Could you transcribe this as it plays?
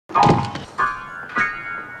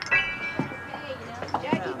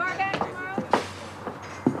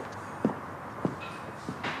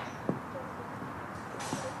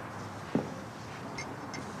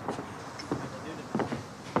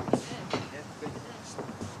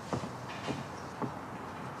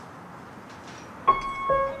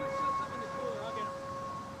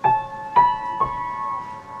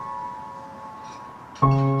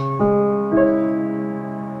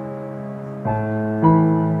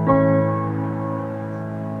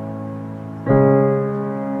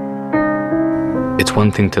It's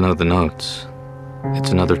one thing to know the notes.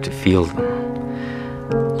 It's another to feel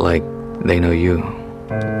them. Like they know you.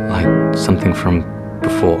 Like something from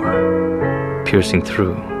before. Piercing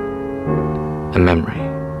through. A memory.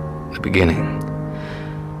 A beginning.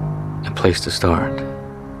 A place to start.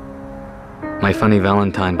 My Funny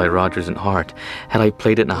Valentine by Rodgers and Hart. Had I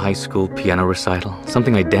played it in a high school piano recital?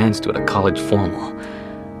 Something I danced to at a college formal?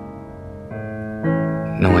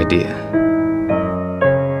 No idea.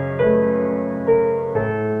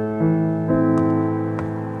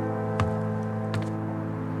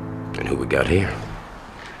 And who we got here?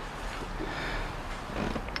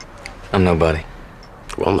 I'm nobody.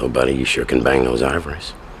 Well, nobody. You sure can bang those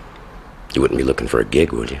ivories. You wouldn't be looking for a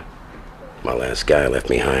gig, would you? My last guy left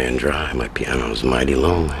me high and dry. My piano's mighty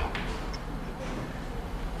lonely.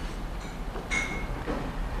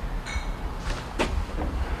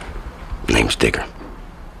 Name's Digger.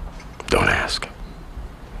 Don't ask.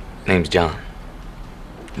 Name's John.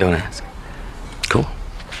 Don't ask.